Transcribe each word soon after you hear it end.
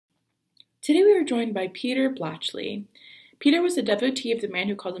Today we are joined by Peter Blachly. Peter was a devotee of the man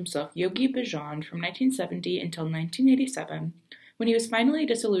who called himself Yogi Bhajan from 1970 until 1987, when he was finally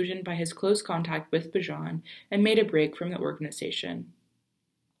disillusioned by his close contact with Bhajan and made a break from the organization.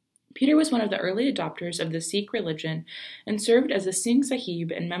 Peter was one of the early adopters of the Sikh religion and served as a Singh Sahib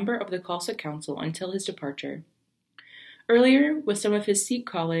and member of the Khalsa Council until his departure. Earlier, with some of his Sikh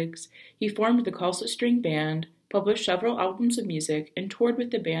colleagues, he formed the Khalsa String Band, published several albums of music, and toured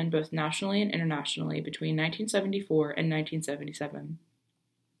with the band both nationally and internationally between 1974 and 1977.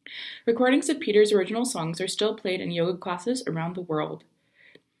 Recordings of Peter's original songs are still played in yoga classes around the world.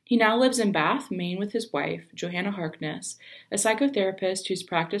 He now lives in Bath, Maine with his wife, Johanna Harkness, a psychotherapist whose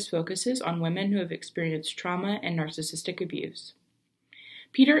practice focuses on women who have experienced trauma and narcissistic abuse.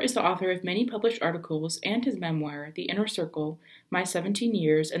 Peter is the author of many published articles and his memoir, The Inner Circle, My 17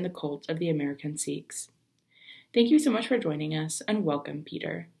 Years in the Cult of the American Sikhs. Thank you so much for joining us, and welcome,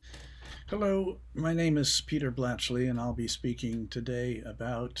 Peter. Hello, my name is Peter Blachly, and I'll be speaking today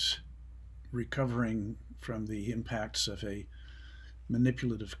about recovering from the impacts of a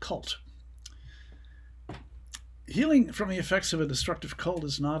manipulative cult. Healing from the effects of a destructive cult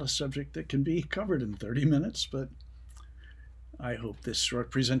is not a subject that can be covered in 30 minutes, but I hope this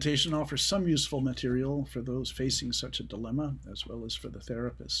short presentation offers some useful material for those facing such a dilemma, as well as for the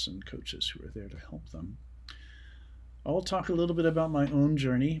therapists and coaches who are there to help them. I'll talk a little bit about my own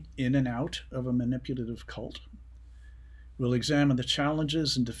journey in and out of a manipulative cult. We'll examine the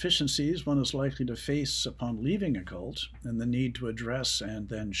challenges and deficiencies one is likely to face upon leaving a cult, and the need to address and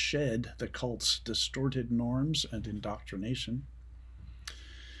then shed the cult's distorted norms and indoctrination.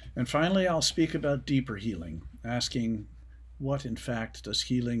 And finally, I'll speak about deeper healing, asking what, in fact, does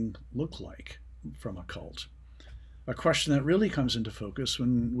healing look like from a cult? A question that really comes into focus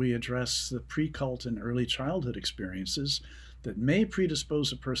when we address the pre-cult and early childhood experiences that may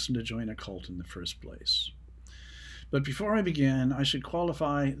predispose a person to join a cult in the first place. But before I begin, I should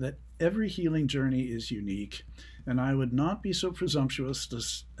qualify that every healing journey is unique, and I would not be so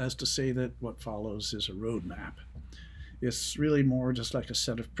presumptuous as to say that what follows is a roadmap. It's really more just like a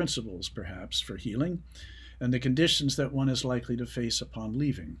set of principles, perhaps, for healing, and the conditions that one is likely to face upon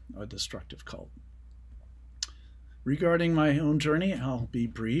leaving a destructive cult. Regarding my own journey, I'll be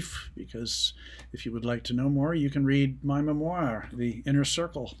brief, because if you would like to know more, you can read my memoir, The Inner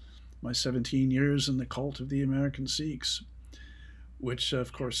Circle, My 17 Years in the Cult of the American Sikhs, which,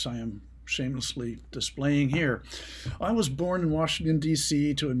 of course, I am shamelessly displaying here. I was born in Washington,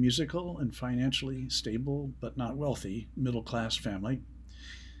 D.C. to a musical and financially stable, but not wealthy, middle-class family.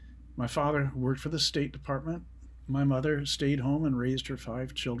 My father worked for the State Department. My mother stayed home and raised her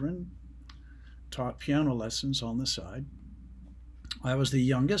 5 children, taught piano lessons on the side. I was the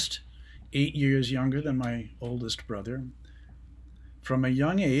youngest, 8 years younger than my oldest brother. From a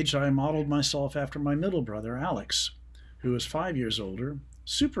young age, I modeled myself after my middle brother, Alex, who was 5 years older,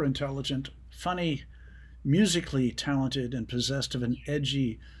 super intelligent, funny, musically talented, and possessed of an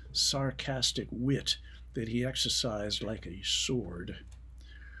edgy, sarcastic wit that he exercised like a sword.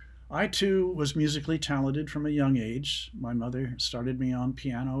 I, too, was musically talented from a young age. My mother started me on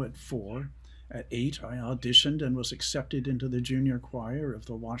piano at 4. At 8, I auditioned and was accepted into the junior choir of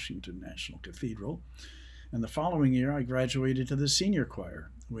the Washington National Cathedral. And the following year, I graduated to the senior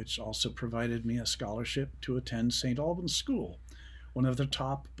choir, which also provided me a scholarship to attend St. Albans School, one of the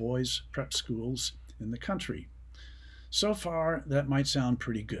top boys' prep schools in the country. So far, that might sound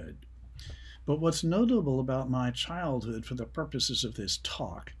pretty good. But what's notable about my childhood for the purposes of this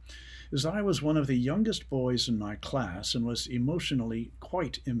talk is that I was one of the youngest boys in my class and was emotionally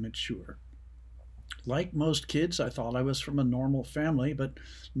quite immature. Like most kids, I thought I was from a normal family, but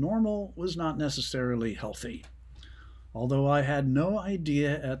normal was not necessarily healthy. Although I had no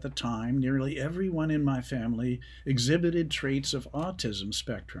idea at the time, nearly everyone in my family exhibited traits of autism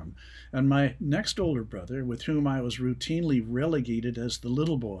spectrum, and my next older brother, with whom I was routinely relegated as the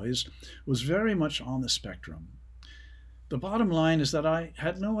little boys, was very much on the spectrum. The bottom line is that I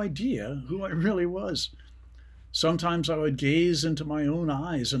had no idea who I really was. Sometimes I would gaze into my own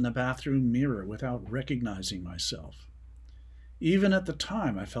eyes in the bathroom mirror without recognizing myself. Even at the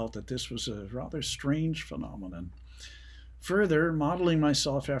time, I felt that this was a rather strange phenomenon. Further, modeling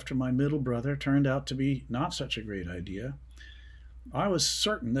myself after my middle brother turned out to be not such a great idea. I was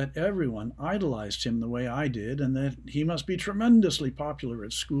certain that everyone idolized him the way I did, and that he must be tremendously popular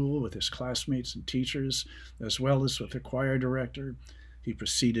at school with his classmates and teachers, as well as with the choir director. He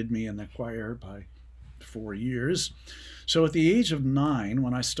preceded me in the choir by 4 years. So at the age of 9,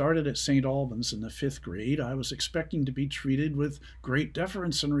 when I started at St. Albans in the 5th grade, I was expecting to be treated with great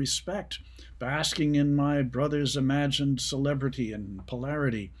deference and respect, basking in my brother's imagined celebrity and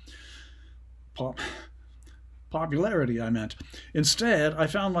polarity. popularity, I meant. Instead, I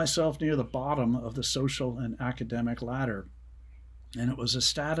found myself near the bottom of the social and academic ladder, and it was a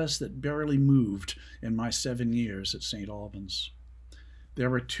status that barely moved in my 7 years at St. Albans. There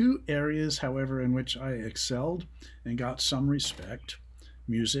were 2 areas, however, in which I excelled and got some respect: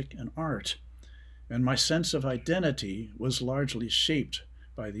 music and art, and my sense of identity was largely shaped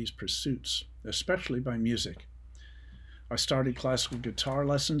by these pursuits, especially by music. I started classical guitar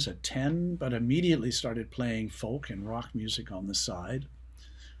lessons at 10, but immediately started playing folk and rock music on the side.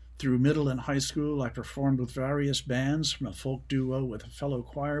 Through middle and high school, I performed with various bands, from a folk duo with a fellow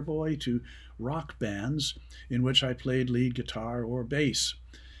choir boy to rock bands in which I played lead guitar or bass.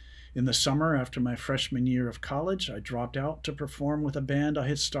 In the summer after my freshman year of college, I dropped out to perform with a band I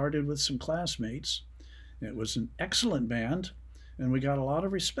had started with some classmates. It was an excellent band, and we got a lot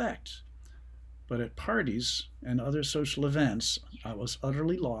of respect. But at parties and other social events, I was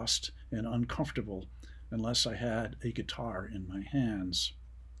utterly lost and uncomfortable unless I had a guitar in my hands.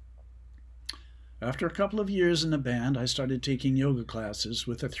 After a couple of years in the band, I started taking yoga classes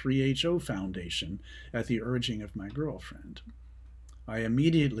with the 3HO Foundation at the urging of my girlfriend. I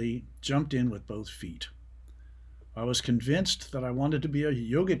immediately jumped in with both feet. I was convinced that I wanted to be a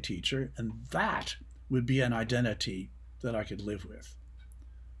yoga teacher, and that would be an identity that I could live with.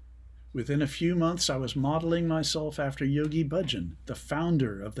 Within a few months, I was modeling myself after Yogi Bhajan, the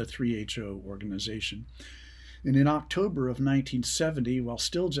founder of the 3HO organization. And in October of 1970, while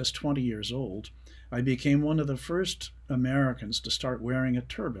still just 20 years old, I became one of the first Americans to start wearing a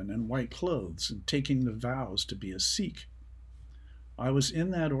turban and white clothes and taking the vows to be a Sikh. I was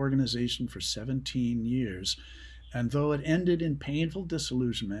in that organization for 17 years, and though it ended in painful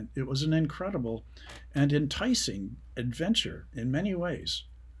disillusionment, it was an incredible and enticing adventure in many ways.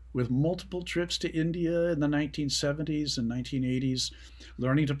 With multiple trips to India in the 1970s and 1980s,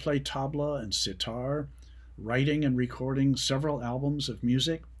 learning to play tabla and sitar, writing and recording several albums of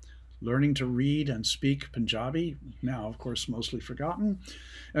music, learning to read and speak Punjabi, now of course mostly forgotten,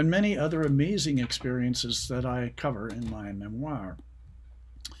 and many other amazing experiences that I cover in my memoir.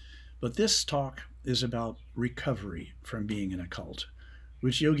 But this talk is about recovery from being in a cult,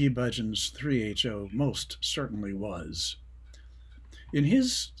 which Yogi Bhajan's 3HO most certainly was. In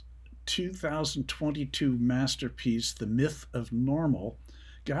his 2022 masterpiece, The Myth of Normal,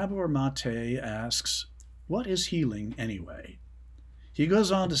 Gabor Mate asks, "What is healing anyway?" He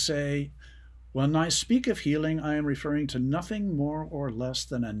goes on to say, "When I speak of healing, I am referring to nothing more or less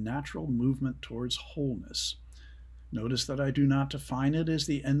than a natural movement towards wholeness. Notice that I do not define it as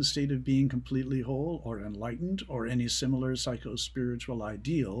the end state of being completely whole or enlightened or any similar psycho-spiritual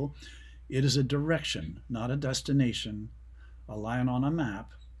ideal. It is a direction, not a destination, a line on a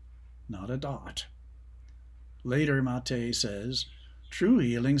map, not a dot." Later, Mate says, "True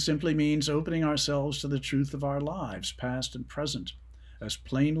healing simply means opening ourselves to the truth of our lives, past and present, as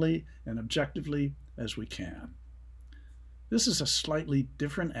plainly and objectively as we can." This is a slightly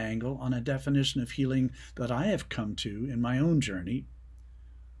different angle on a definition of healing that I have come to in my own journey: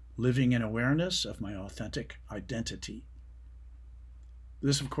 living in awareness of my authentic identity.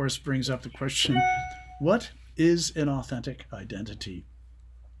 This, of course, brings up the question, what is an authentic identity?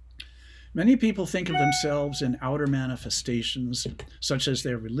 Many people think of themselves in outer manifestations, such as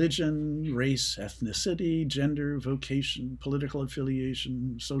their religion, race, ethnicity, gender, vocation, political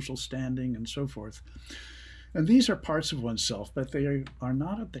affiliation, social standing, and so forth. And these are parts of oneself, but they are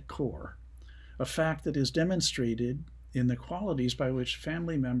not at the core, a fact that is demonstrated in the qualities by which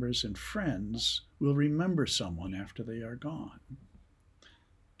family members and friends will remember someone after they are gone.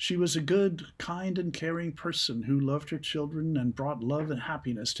 She was a good, kind, and caring person who loved her children and brought love and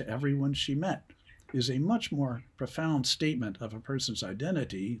happiness to everyone she met, is a much more profound statement of a person's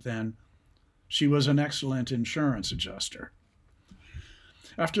identity than she was an excellent insurance adjuster.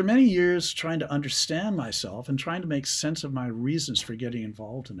 After many years trying to understand myself and trying to make sense of my reasons for getting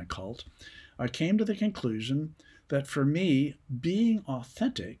involved in a cult, I came to the conclusion that for me, being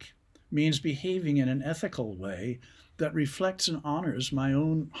authentic means behaving in an ethical way that reflects and honors my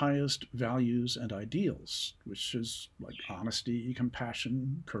own highest values and ideals, which is like honesty,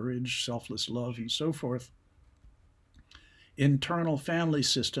 compassion, courage, selfless love, and so forth. Internal family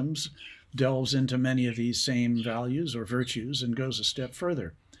systems delves into many of these same values or virtues and goes a step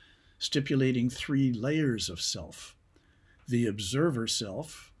further, stipulating 3 layers of self. The observer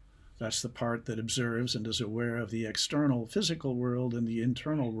self, that's the part that observes and is aware of the external physical world and the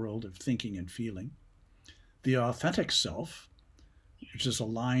internal world of thinking and feeling. The authentic self, which is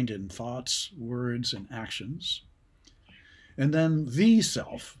aligned in thoughts, words, and actions. And then the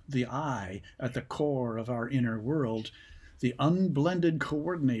self, the I, at the core of our inner world, the unblended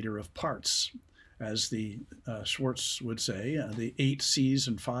coordinator of parts, as the Schwartz would say, the 8 C's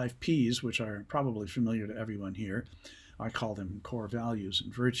and 5 P's, which are probably familiar to everyone here. I call them core values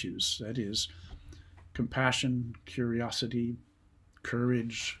and virtues. That is, compassion, curiosity,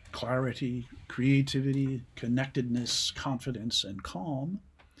 courage, clarity, creativity, connectedness, confidence, and calm.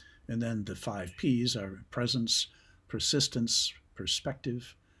 And then the 5 P's are presence, persistence,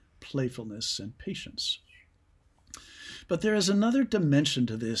 perspective, playfulness, and patience. But there is another dimension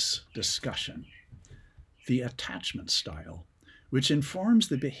to this discussion, the attachment style, which informs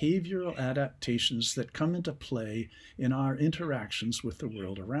the behavioral adaptations that come into play in our interactions with the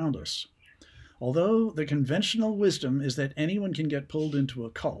world around us. Although the conventional wisdom is that anyone can get pulled into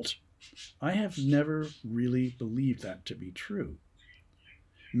a cult, I have never really believed that to be true.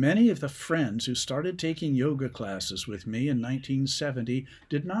 Many of the friends who started taking yoga classes with me in 1970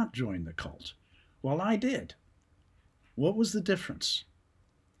 did not join the cult, while I did. What was the difference?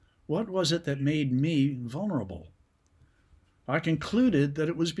 What was it that made me vulnerable? I concluded that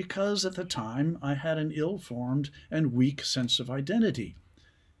it was because at the time I had an ill-formed and weak sense of identity.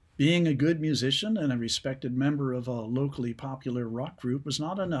 Being a good musician and a respected member of a locally popular rock group was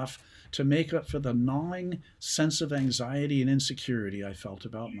not enough to make up for the gnawing sense of anxiety and insecurity I felt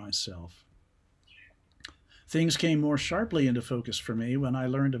about myself. Things came more sharply into focus for me when I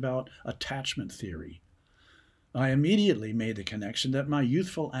learned about attachment theory. I immediately made the connection that my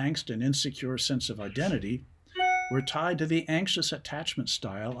youthful angst and insecure sense of identity were tied to the anxious attachment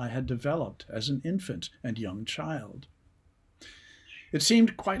style I had developed as an infant and young child. It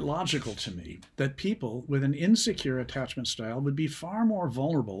seemed quite logical to me that people with an insecure attachment style would be far more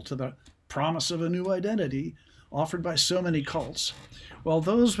vulnerable to the promise of a new identity offered by so many cults, while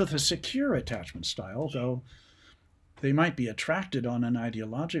those with a secure attachment style, though they might be attracted on an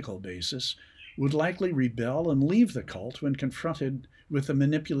ideological basis, would likely rebel and leave the cult when confronted with the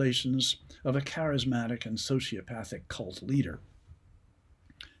manipulations of a charismatic and sociopathic cult leader.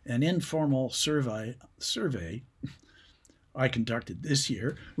 An informal survey I conducted this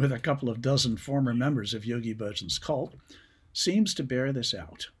year with a couple of dozen former members of Yogi Bhajan's cult seems to bear this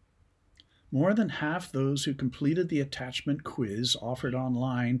out. More than half those who completed the attachment quiz offered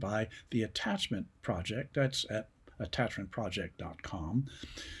online by the Attachment Project, that's at attachmentproject.com,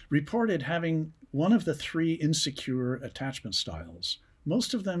 reported having one of the 3 insecure attachment styles,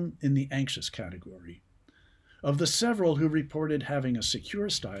 most of them in the anxious category. Of the several who reported having a secure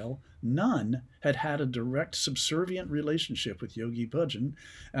style, none had had a direct subservient relationship with Yogi Bhajan,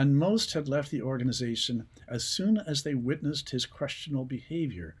 and most had left the organization as soon as they witnessed his questionable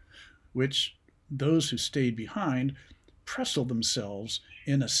behavior, which those who stayed behind pressled themselves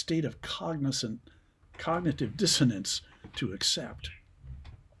in a state of cognitive dissonance to accept.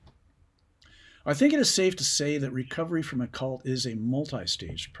 I think it is safe to say that recovery from a cult is a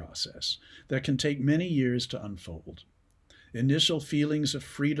multi-stage process that can take many years to unfold. Initial feelings of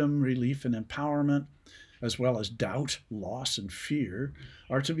freedom, relief, and empowerment, as well as doubt, loss, and fear,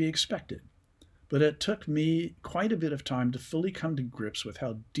 are to be expected. But it took me quite a bit of time to fully come to grips with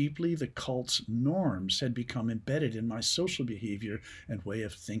how deeply the cult's norms had become embedded in my social behavior and way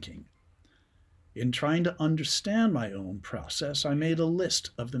of thinking. In trying to understand my own process, I made a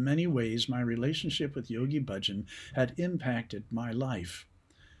list of the many ways my relationship with Yogi Bhajan had impacted my life.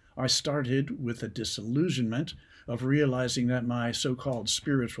 I started with the disillusionment of realizing that my so-called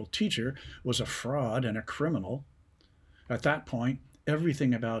spiritual teacher was a fraud and a criminal. At that point,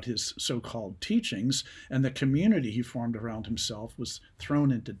 everything about his so-called teachings and the community he formed around himself was thrown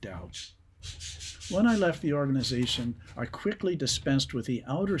into doubt. When I left the organization, I quickly dispensed with the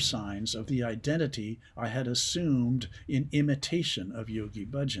outer signs of the identity I had assumed in imitation of Yogi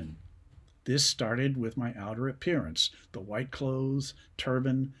Bhajan. This started with my outer appearance, the white clothes,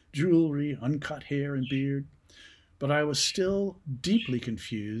 turban, jewelry, uncut hair and beard. But I was still deeply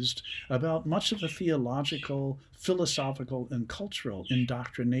confused about much of the theological, philosophical, and cultural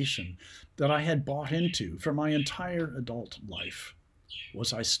indoctrination that I had bought into for my entire adult life.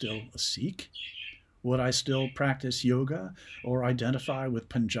 Was I still a Sikh? Would I still practice yoga or identify with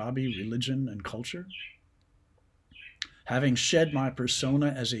Punjabi religion and culture? Having shed my persona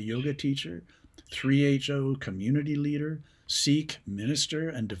as a yoga teacher, 3HO community leader, Sikh minister,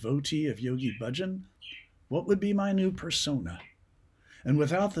 and devotee of Yogi Bhajan, what would be my new persona? And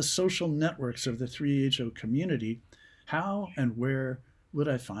without the social networks of the 3HO community, how and where would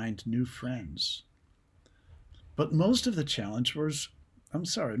I find new friends? But most of the challenges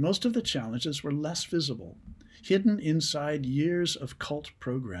were less visible, hidden inside years of cult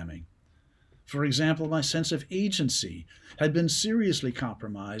programming. For example, my sense of agency had been seriously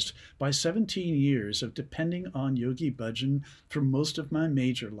compromised by 17 years of depending on Yogi Bhajan for most of my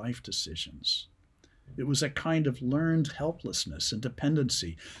major life decisions. It was a kind of learned helplessness and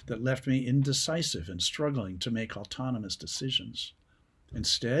dependency that left me indecisive and struggling to make autonomous decisions.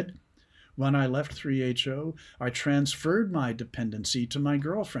 Instead, when I left 3HO, I transferred my dependency to my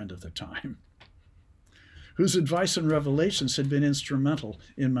girlfriend of the time, whose advice and revelations had been instrumental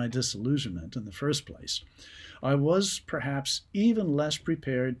in my disillusionment in the first place. I was perhaps even less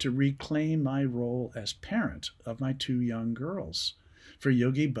prepared to reclaim my role as parent of my 2 young girls, for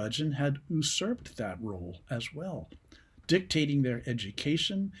Yogi Bhajan had usurped that role as well, dictating their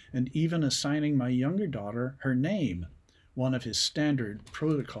education and even assigning my younger daughter her name, one of his standard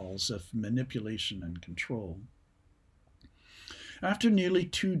protocols of manipulation and control. After nearly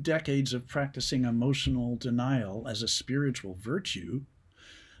 2 decades of practicing emotional denial as a spiritual virtue,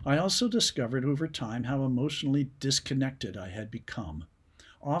 I also discovered over time how emotionally disconnected I had become,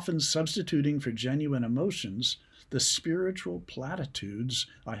 often substituting for genuine emotions the spiritual platitudes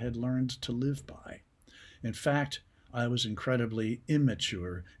I had learned to live by. In fact, I was incredibly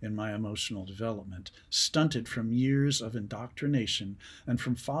immature in my emotional development, stunted from years of indoctrination and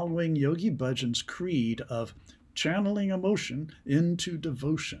from following Yogi Bhajan's creed of channeling emotion into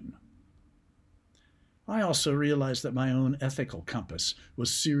devotion. I also realized that my own ethical compass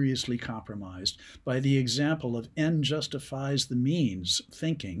was seriously compromised by the example of end justifies the means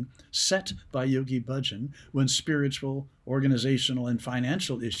thinking set by Yogi Bhajan when spiritual, organizational, and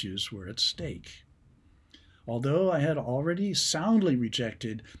financial issues were at stake. Although I had already soundly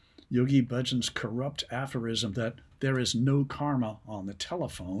rejected Yogi Bhajan's corrupt aphorism that there is no karma on the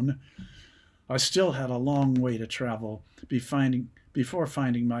telephone, I still had a long way to travel before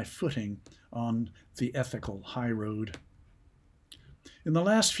finding my footing on the ethical high road. In the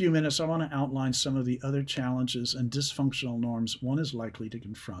last few minutes, I want to outline some of the other challenges and dysfunctional norms one is likely to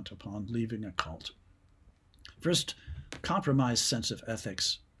confront upon leaving a cult. First, compromised sense of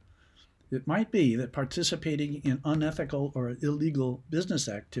ethics. It might be that participating in unethical or illegal business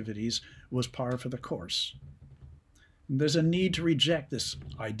activities was par for the course. There's a need to reject this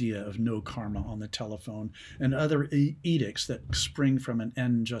idea of no karma on the telephone and other edicts that spring from an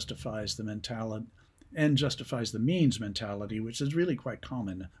end justifies the means mentality, which is really quite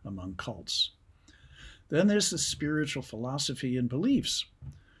common among cults. Then there's the spiritual philosophy and beliefs.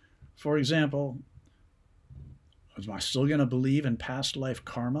 For example, am I still going to believe in past life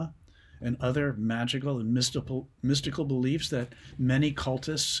karma and other magical and mystical beliefs that many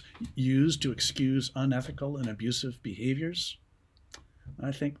cultists use to excuse unethical and abusive behaviors?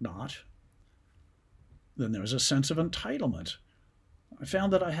 I think not. Then there was a sense of entitlement. I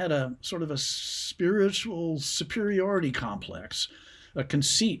found that I had a sort of a spiritual superiority complex, a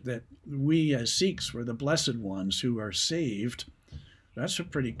conceit that we as Sikhs were the blessed ones who are saved. That's a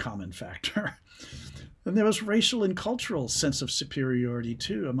pretty common factor. And there was racial and cultural sense of superiority,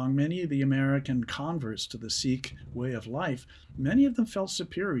 too. Among many of the American converts to the Sikh way of life, many of them felt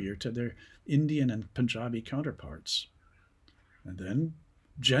superior to their Indian and Punjabi counterparts. And then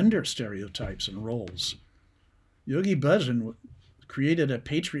gender stereotypes and roles. Yogi Bhajan created a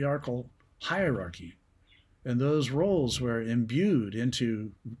patriarchal hierarchy, and those roles were imbued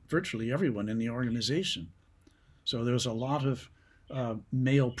into virtually everyone in the organization. So there was a lot of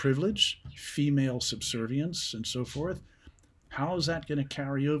male privilege, female subservience, and so forth. How is that going to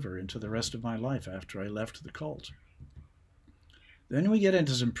carry over into the rest of my life after I left the cult? Then we get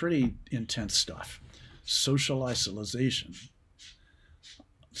into some pretty intense stuff. Social isolation,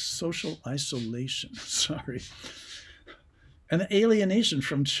 sorry. And alienation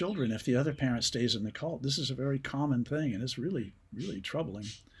from children if the other parent stays in the cult. This is a very common thing, and it's really, really troubling.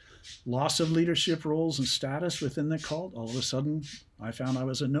 Loss of leadership roles and status within the cult. All of a sudden, I found I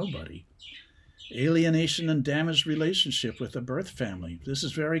was a nobody. Alienation and damaged relationship with the birth family. This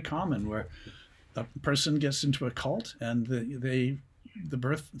is very common, where a person gets into a cult and the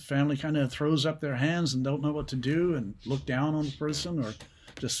birth family kind of throws up their hands and don't know what to do and look down on the person or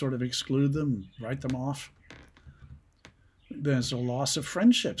just sort of exclude them, write them off. There's a loss of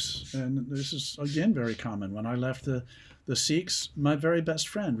friendships, and this is, again, very common. When I left the Sikhs, my very best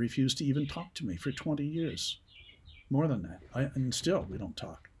friend refused to even talk to me for 20 years. More than that. And still, we don't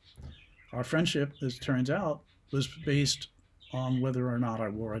talk. Our friendship, as it turns out, was based on whether or not I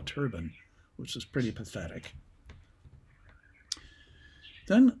wore a turban, which is pretty pathetic.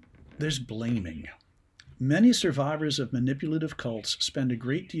 Then there's blaming. Many survivors of manipulative cults spend a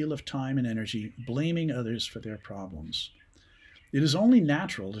great deal of time and energy blaming others for their problems. It is only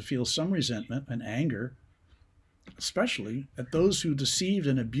natural to feel some resentment and anger, especially at those who deceived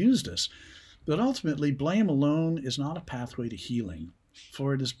and abused us. But ultimately, blame alone is not a pathway to healing,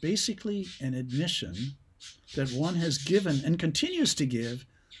 for it is basically an admission that one has given and continues to give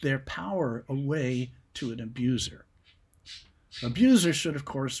their power away to an abuser. Abusers should, of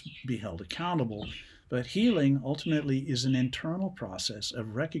course, be held accountable, but healing ultimately is an internal process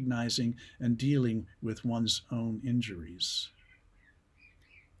of recognizing and dealing with one's own injuries.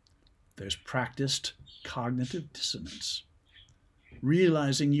 There's practiced cognitive dissonance,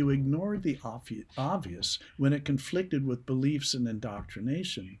 realizing you ignored the obvious when it conflicted with beliefs and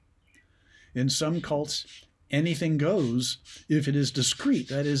indoctrination. In some cults, anything goes if it is discreet,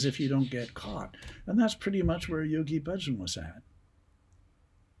 that is, if you don't get caught. And that's pretty much where Yogi Bhajan was at.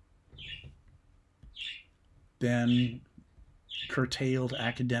 Then curtailed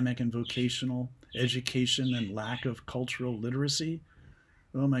academic and vocational education and lack of cultural literacy.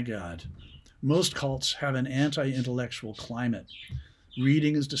 Oh my God. Most cults have an anti-intellectual climate.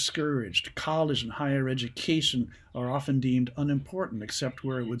 Reading is discouraged. College and higher education are often deemed unimportant except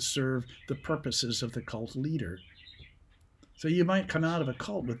where it would serve the purposes of the cult leader. So you might come out of a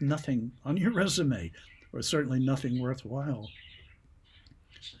cult with nothing on your resume, or certainly nothing worthwhile.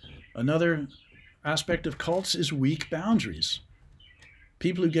 Another aspect of cults is weak boundaries.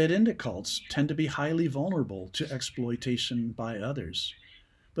 People who get into cults tend to be highly vulnerable to exploitation by others.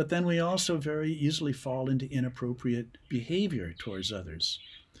 But then we also very easily fall into inappropriate behavior towards others.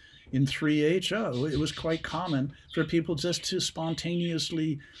 In 3HO, it was quite common for people just to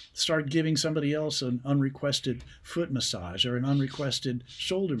spontaneously start giving somebody else an unrequested foot massage or an unrequested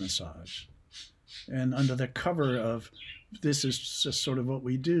shoulder massage. And under the cover of this is just sort of what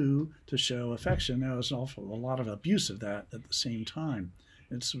we do to show affection, there was a lot of abuse of that at the same time.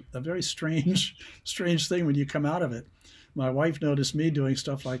 It's a very strange thing when you come out of it. My wife noticed me doing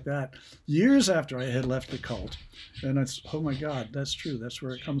stuff like that years after I had left the cult. And it's, oh my God, that's true. That's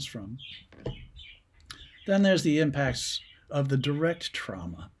where it comes from. Then there's the impacts of the direct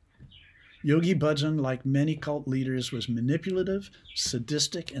trauma. Yogi Bhajan, like many cult leaders, was manipulative,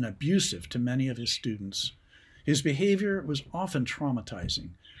 sadistic, and abusive to many of his students. His behavior was often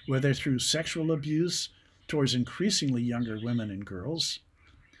traumatizing, whether through sexual abuse towards increasingly younger women and girls,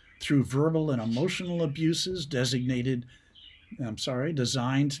 through verbal and emotional abuses designed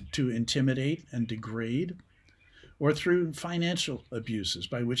to intimidate and degrade, or through financial abuses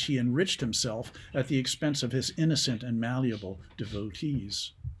by which he enriched himself at the expense of his innocent and malleable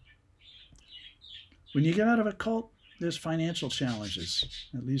devotees. When you get out of a cult, there's financial challenges,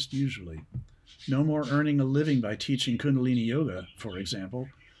 at least usually. No more earning a living by teaching Kundalini Yoga, for example,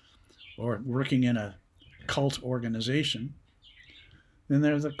 or working in a cult organization. Then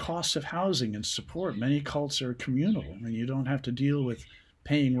there are the costs of housing and support. Many cults are communal, and you don't have to deal with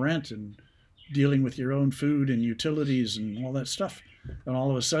paying rent and dealing with your own food and utilities and all that stuff. And all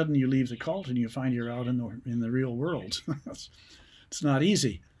of a sudden you leave the cult and you find you're out in the real world. It's not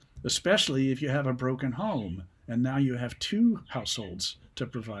easy, especially if you have a broken home and now you have two households to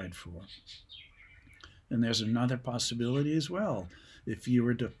provide for. And there's another possibility as well. If you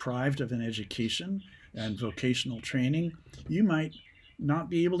were deprived of an education and vocational training, you might not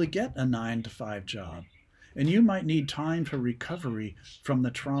be able to get a 9-to-5 job. And you might need time for recovery from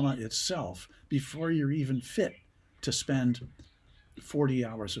the trauma itself before you're even fit to spend 40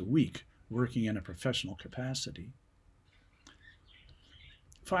 hours a week working in a professional capacity.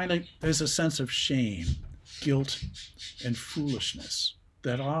 Finally, there's a sense of shame, guilt, and foolishness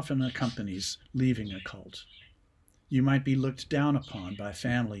that often accompanies leaving a cult. You might be looked down upon by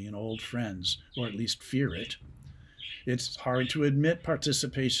family and old friends, or at least fear it. It's hard to admit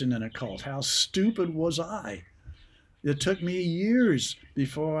participation in a cult. How stupid was I? It took me years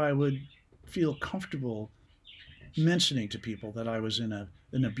before I would feel comfortable mentioning to people that I was in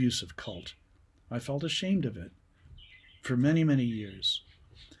an abusive cult. I felt ashamed of it for many, many years.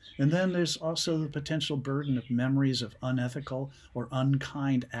 And then there's also the potential burden of memories of unethical or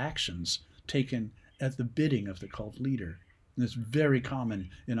unkind actions taken at the bidding of the cult leader. And it's very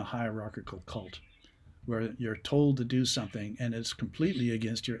common in a hierarchical cult, where you're told to do something and it's completely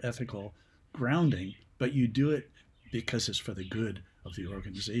against your ethical grounding, but you do it because it's for the good of the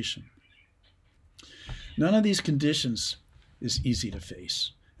organization. None of these conditions is easy to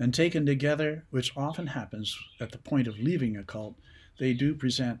face, and taken together, which often happens at the point of leaving a cult, they do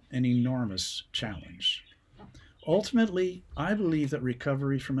present an enormous challenge. Ultimately, I believe that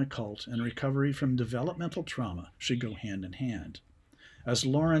recovery from a cult and recovery from developmental trauma should go hand in hand. As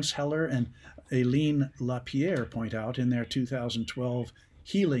Lawrence Heller and Aileen Lapierre point out in their 2012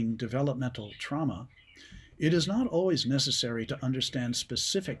 Healing Developmental Trauma, it is not always necessary to understand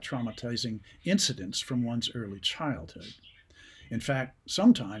specific traumatizing incidents from one's early childhood. In fact,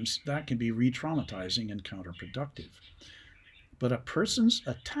 sometimes that can be re-traumatizing and counterproductive. But a person's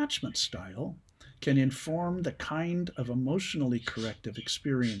attachment style can inform the kind of emotionally corrective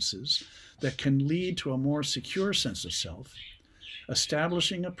experiences that can lead to a more secure sense of self,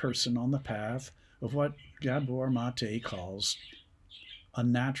 establishing a person on the path of what Gabor Mate calls a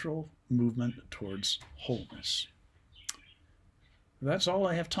natural movement towards wholeness. That's all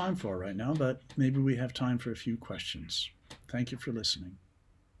I have time for right now, but maybe we have time for a few questions. Thank you for listening.